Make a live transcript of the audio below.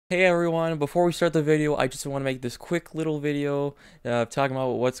Hey everyone, before we start the video, I just want to make this quick little video talking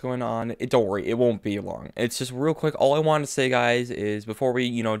about what's going on. Don't worry, it won't be long. It's just real quick. All I wanted to say, guys, is before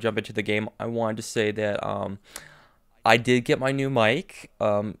we, jump into the game, I wanted to say that I did get my new mic.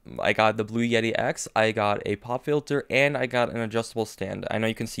 I got the Blue EYE.exe, I got a pop filter, and I got an adjustable stand. I know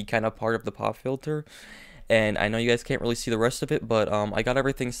you can see kind of part of the pop filter, and I know you guys can't really see the rest of it, but I got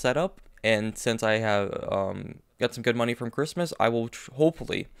everything set up, and since I have got some good money from Christmas, I will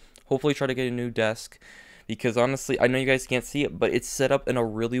hopefully try to get a new desk, because honestly, I know you guys can't see it, but it's set up in a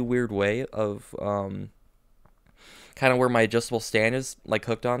really weird way of kind of where my adjustable stand is like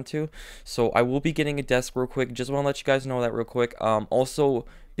hooked onto. So I will be getting a desk real quick. Just want to let you guys know that real quick. Also,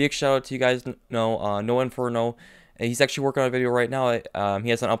 big shout out to you guys. No Inferno. He's actually working on a video right now. He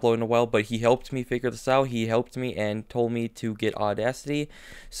hasn't uploaded in a while, but he helped me figure this out. He helped me and told me to get Audacity.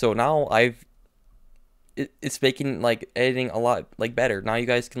 So now it's making like editing a lot like better. Now you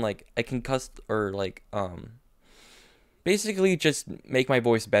guys can I can basically just make my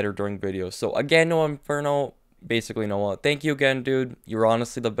voice better during videos. So again, no Inferno, basically Noah, thank you again, dude. You're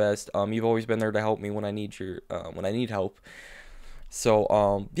honestly the best. You've always been there to help me when I need help.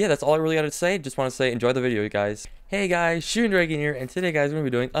 So yeah, that's all I really got to say. Just want to say enjoy the video, you guys. Hey guys, Shooting Dragon here, and today guys we're gonna be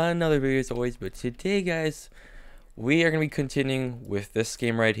doing another video as always, but today guys we are gonna be continuing with this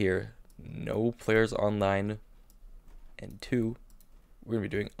game right here. No players online, and 2, we're gonna be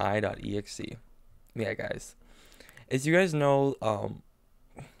doing EYE.exe. Yeah, guys, as you guys know,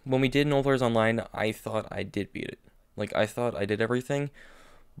 when we did no players online, I thought I did beat it. Like, I thought I did everything,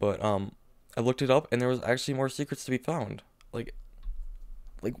 but I looked it up and there was actually more secrets to be found. Like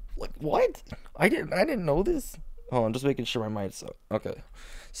what? I didn't know this. Hold on, just making sure my mic's up. Okay,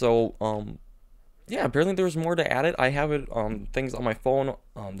 so yeah, apparently there's more to add it. I have it things on my phone.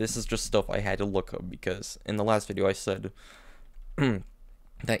 This is just stuff I had to look up, because in the last video I said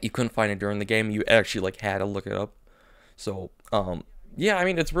that you couldn't find it during the game. You actually had to look it up. So yeah, I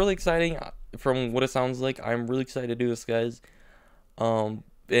mean, it's really exciting from what it sounds like. I'm really excited to do this, guys.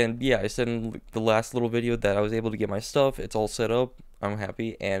 And yeah, I said in the last little video that I was able to get my stuff. It's all set up. I'm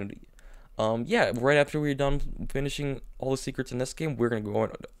happy. And yeah, right after we're done finishing all the secrets in this game, we're gonna go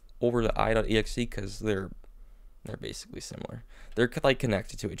over to EYE.exe, because they're basically similar. They're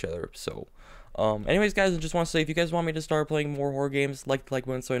connected to each other. So anyways, guys, I just want to say, if you guys want me to start playing more horror games, like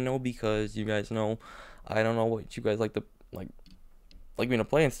button so I know, because you guys know I don't know what you guys like me to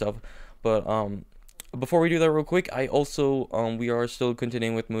play and stuff. But before we do that real quick, I also we are still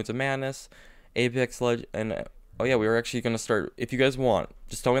continuing with Moods of Madness, Apex Legends, and oh yeah, we are actually gonna start. If you guys want,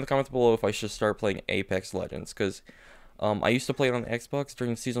 just tell me in the comments below if I should start playing Apex Legends, because I used to play it on the Xbox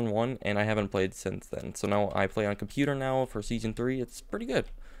during Season 1, and I haven't played since then. So now I play on computer now for Season 3. It's pretty good.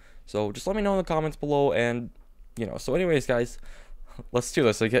 So just let me know in the comments below, and, so anyways, guys, let's do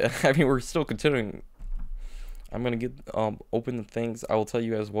this. I mean, we're still continuing. I'm going to get, open the things. I will tell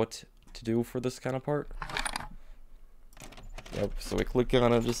you guys what to do for this kind of part. Yep, so we click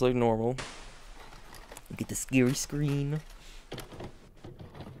on it just like normal. Get the scary screen.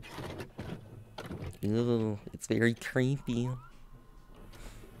 Ew, it's very creepy.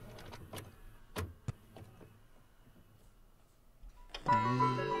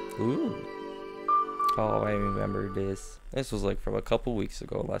 Ooh. Oh, I remember this. This was from a couple weeks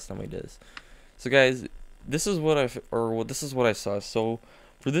ago, last time we did this. So guys, this is what I saw. So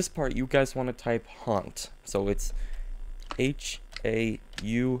for this part, you guys want to type haunt. So it's HAUNT.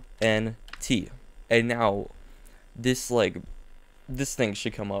 And now this thing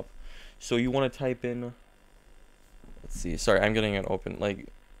should come up. So you want to type in, let's see, sorry, I'm getting it open,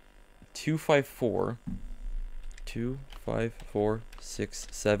 254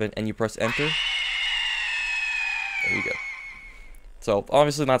 25467, and you press enter. There you go. So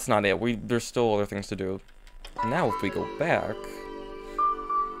obviously that's not it. There's still other things to do. Now if we go back,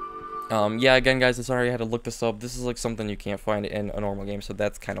 yeah, again guys, I'm sorry I had to look this up. This is something you can't find in a normal game, so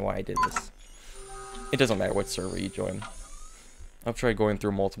that's kind of why I did this. It doesn't matter what server you join. I've tried going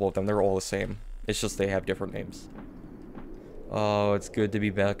through multiple of them. They're all the same. It's just they have different names. Oh, it's good to be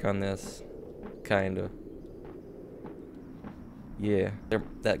back on this. Kinda. Yeah,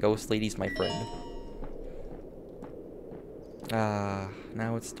 that ghost lady's my friend. Ah,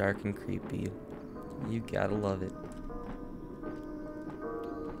 now it's dark and creepy. You gotta love it.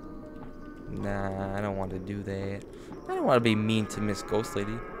 Nah, I don't want to do that. I don't want to be mean to Miss Ghost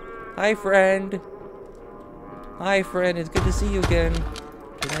Lady. Hi, friend. Hi, friend. It's good to see you again.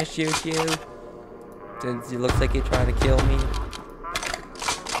 Can I shoot you? Since it looks like you're trying to kill me.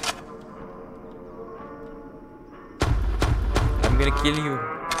 I'm gonna kill you.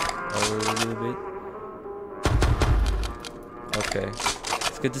 A little bit. Okay.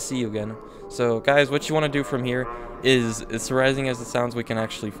 good to see you again. So, guys, what you want to do from here is, as surprising as it sounds, we can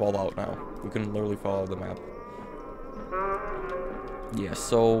actually fall out now. We can literally follow the map. Yeah,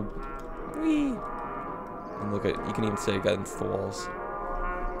 so... Whee! And look at, you can even say against the walls.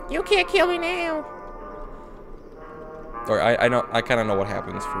 You can't kill me now! Or, I kind of know what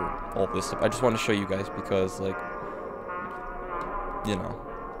happens for all this stuff. I just want to show you guys because, like... You know,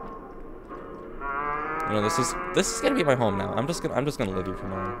 this is gonna be my home now. I'm just gonna live here from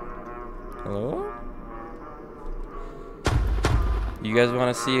now on. Hello? You guys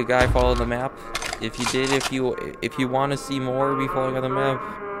want to see a guy follow the map? If you did, if you want to see more of me following on the map,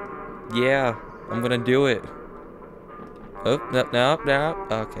 yeah, I'm gonna do it. Oh, no.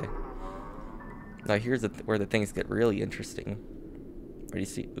 Okay. Now here's where the things get really interesting. Where do you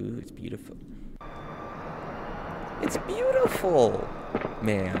see? Ooh, it's beautiful. It's beautiful,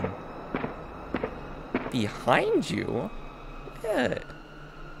 man. Behind you? What?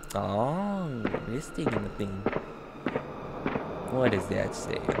 Oh, this thing in the thing. What does that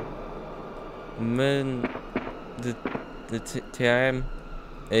say? The time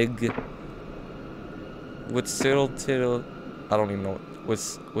egg. What's tittle tittle? I don't even know.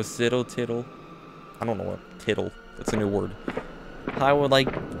 What's tittle tittle? I don't know what tittle. That's a new word. I would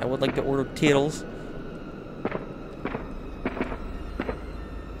like to order tittles.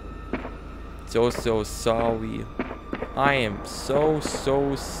 So sorry. I am so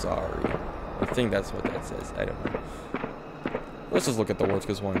sorry. I think that's what that says. I don't know. Let's just look at the words,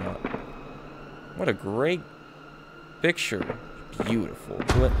 because why not? What a great picture. Beautiful.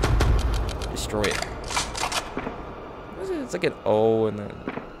 What? Destroy it. What is it? It's like an O and then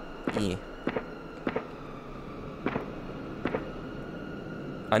E.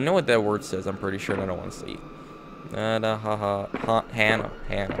 I know what that word says. I'm pretty sure, and I don't want to say it. Hannah.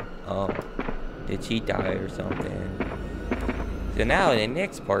 Oh. Did she die or something? So now the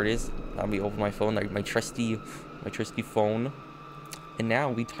next part is I'll be over my phone, like my trusty phone, and now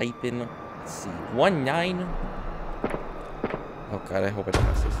we type in. Let's see, 19. Oh God, I hope I don't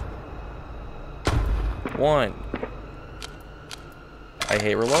miss this. 1. I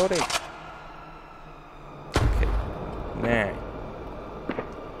hate reloading. Okay, 9.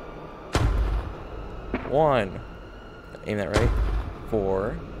 1. Aim that right.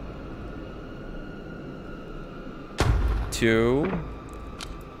 4. 2.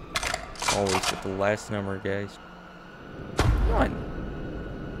 Always get the last number, guys. 1.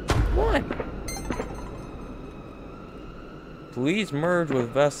 Please merge with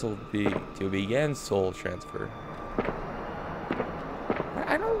vessel B to begin soul transfer.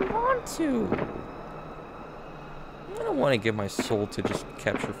 I don't want to. I don't want to give my soul to just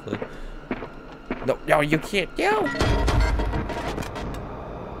capture flip. No, you can't. No.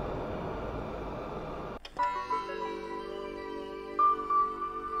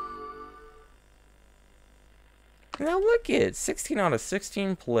 Now look at 16 out of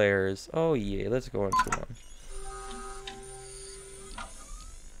 16 players. Oh yeah, let's go into one.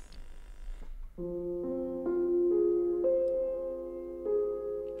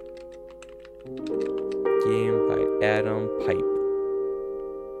 Game by Adam Pipe.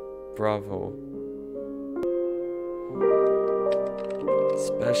 Bravo.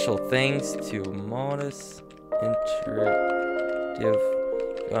 Special thanks to Modus Interactive,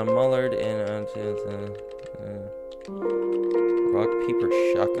 John Mullard, and Rock Paper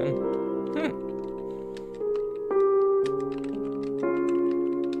Shotgun.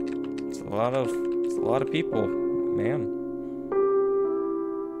 It's a lot of people, man.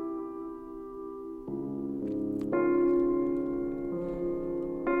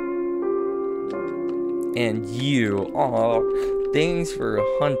 And you, oh, thanks for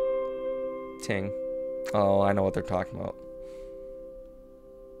hunting. Oh, I know what they're talking about.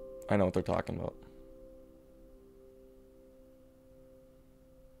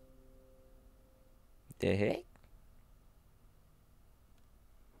 The heck?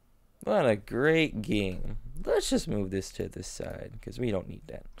 What a great game. Let's just move this to this side, because we don't need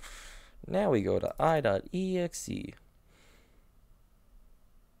that. Now we go to EYE.exe.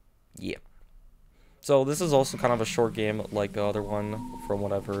 Yeah. So this is also kind of a short game like the other one, from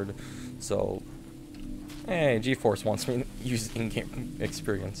what I've heard. So, hey, GeForce wants me to use in-game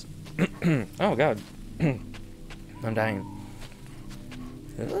experience. Oh God, I'm dying.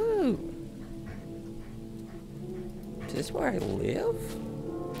 Ooh. Is this where I live?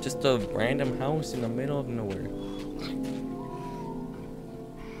 Just a random house in the middle of nowhere.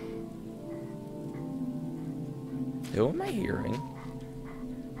 Who am I hearing?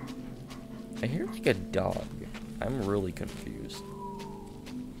 I hear like a dog. I'm really confused.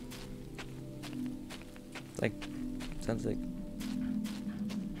 Like, sounds like...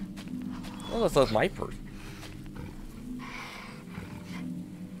 Well, that's my purse.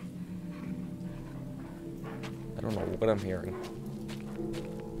 I don't know what I'm hearing.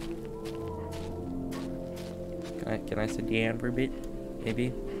 Can I sit down for a bit?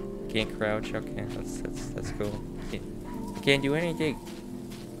 Maybe? Can't crouch? Okay, that's cool. I can't do anything.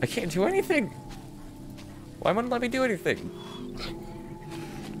 I can't do anything! Why wouldn't let me do anything?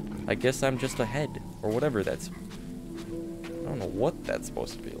 I guess I'm just a head. Or whatever that's... I don't know what that's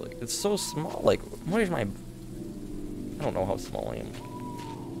supposed to be like. It's so small. Like, what is my... I don't know how small I am.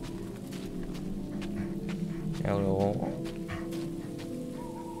 Hello?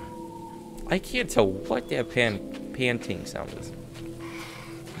 I can't tell what that panting sound is.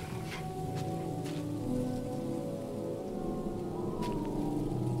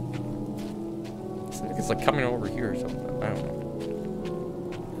 It's like coming over here or something. I don't know.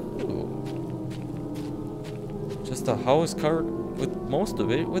 Ooh. Just a house covered with most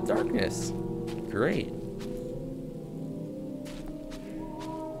of it with darkness. Great.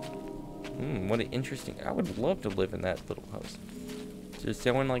 What an interesting... I would love to live in that little house. Just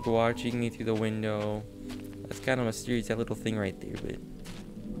someone like watching me through the window. That's kind of mysterious, that little thing right there, but...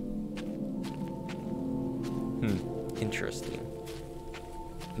 Interesting.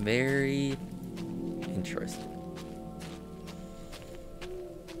 Very... interesting.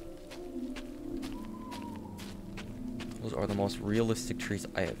 Those are the most realistic trees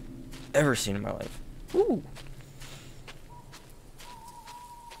I have ever seen in my life. Woo!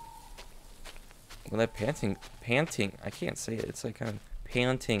 Well, that panting, I can't say it. It's like kind of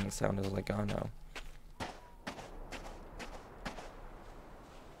panting sound is like, oh no.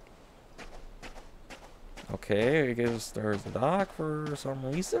 Okay, I guess there's a dock for some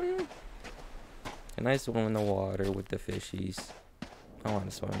reason. A nice one in the water with the fishies. I want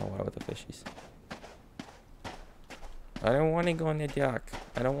to swim in the water with the fishies. I don't want to go on the dock.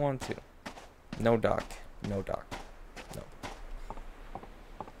 I don't want to. No dock. No dock. No.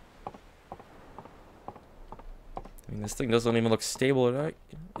 I mean, this thing doesn't even look stable at all.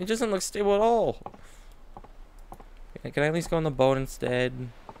 It doesn't look stable at all. Can I at least go on the boat instead?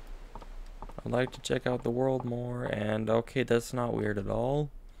 I'd like to check out the world more. And okay, that's not weird at all.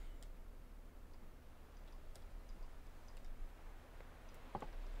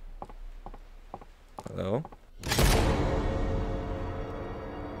 Hello?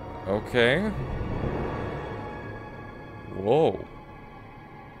 Okay. Whoa.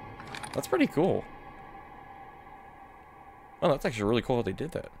 That's pretty cool. Oh, that's actually really cool how they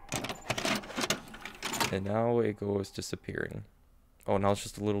did that. And now it goes disappearing. Oh, now it's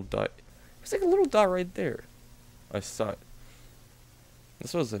just a little dot. It's like a little dot right there. I saw it.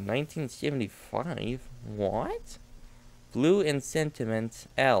 This was in 1975. What? Blue and sentiment.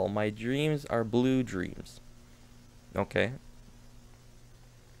 L. My dreams are blue dreams. Okay.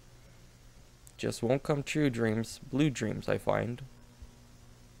 Just won't come true dreams. Blue dreams, I find.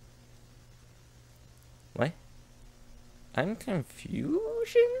 What? I'm confusion?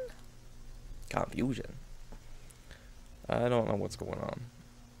 Confusion. I don't know what's going on.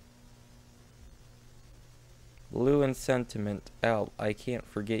 Blue and sentiment. L. I can't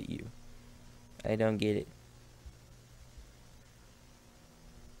forget you. I don't get it.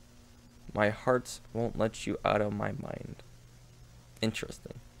 My heart won't let you out of my mind.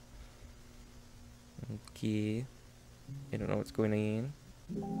 Interesting. Okay. I don't know what's going on.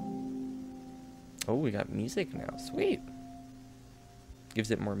 Oh, we got music now. Sweet.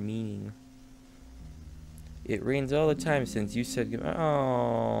 Gives it more meaning. It rains all the time since you said goodbye.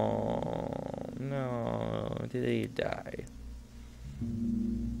 Oh, no. Did they die?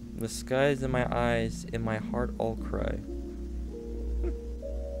 The skies in my eyes, in my heart all cry.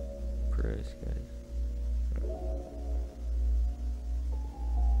 Prayers, guys.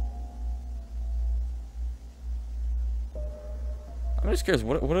 I'm just curious,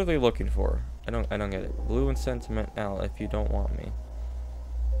 what are they looking for? I don't get it. Blue and sentiment L if you don't want me.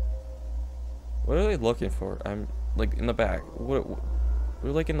 What are they looking for? I'm like in the back. We're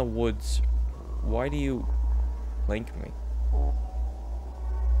like in the woods. Why do you link me?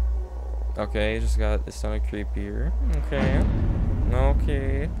 Okay, just got this sounded creepier. Okay.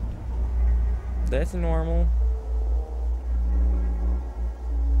 Okay. That's normal.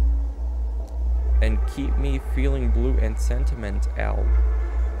 And keep me feeling blue and sentimental.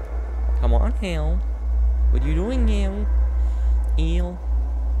 Come on, Hal. What are you doing, Hal? Eel.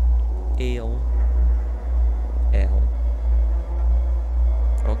 Ale. L.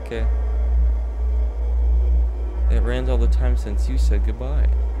 Okay. It rains all the time since you said goodbye.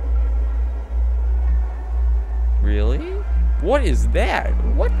 Really? What is that?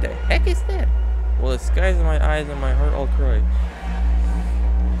 What the heck is that? Well, the skies in my eyes and my heart all cry.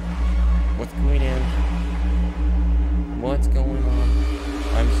 What's going on? What's going on?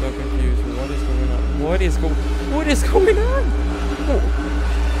 I'm so confused. What is going on? What is going on? Oh.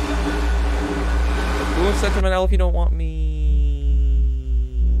 Blue sentiment L if you don't want me.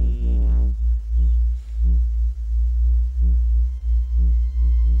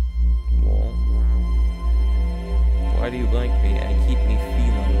 Well, why do you like me and keep me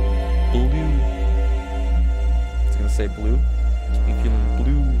feeling blue? It's gonna say blue. Keep me feeling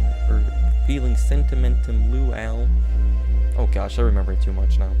blue or feeling sentimentum blue, Al. Oh gosh, I remember it too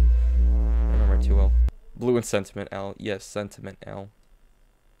much now. I remember it too well. Blue and sentiment L. Yes, sentiment L.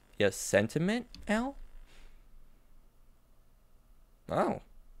 Yes, sentiment L? Oh.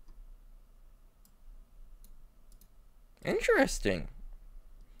 Interesting.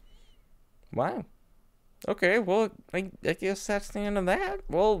 Wow. Okay, well, I guess that's the end of that.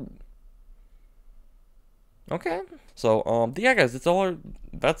 Well, okay. So, yeah, guys,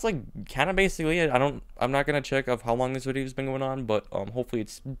 that's like kind of basically it. I'm not gonna check of how long this video's been going on, but hopefully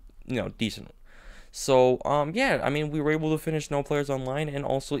it's, decent. So, yeah, I mean, we were able to finish No Players Online and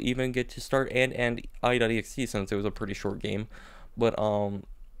also even get to start and EYE.exe since it was a pretty short game. But,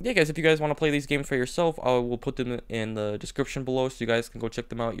 yeah, guys, if you guys want to play these games for yourself, I will put them in the description below so you guys can go check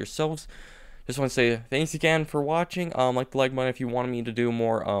them out yourselves. Just want to say thanks again for watching. Like the like button if you wanted me to do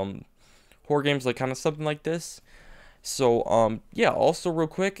more, horror games, like kind of something like this. So, yeah, also real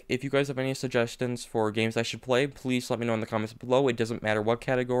quick, if you guys have any suggestions for games I should play, please let me know in the comments below. It doesn't matter what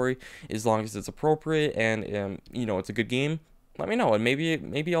category, as long as it's appropriate and, it's a good game. Let me know, and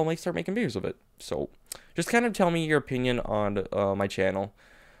maybe I'll start making videos of it. So, just kind of tell me your opinion on my channel,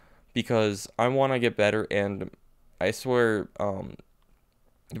 because I want to get better, and I swear, the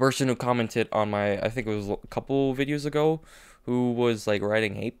person who commented on I think it was a couple videos ago, who was like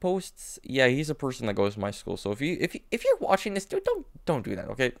writing hate posts. Yeah, he's a person that goes to my school. So if you're watching this, dude, don't do that,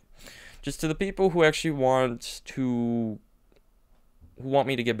 okay? Just to the people who actually want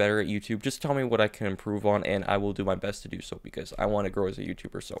me to get better at YouTube, just tell me what I can improve on, and I will do my best to do so because I want to grow as a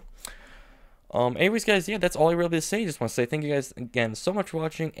YouTuber. So, anyways, guys, yeah, that's all I really have to say. Just want to say thank you guys again so much for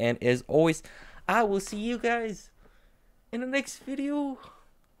watching, and as always, I will see you guys in the next video.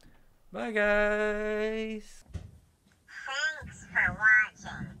 Bye, guys.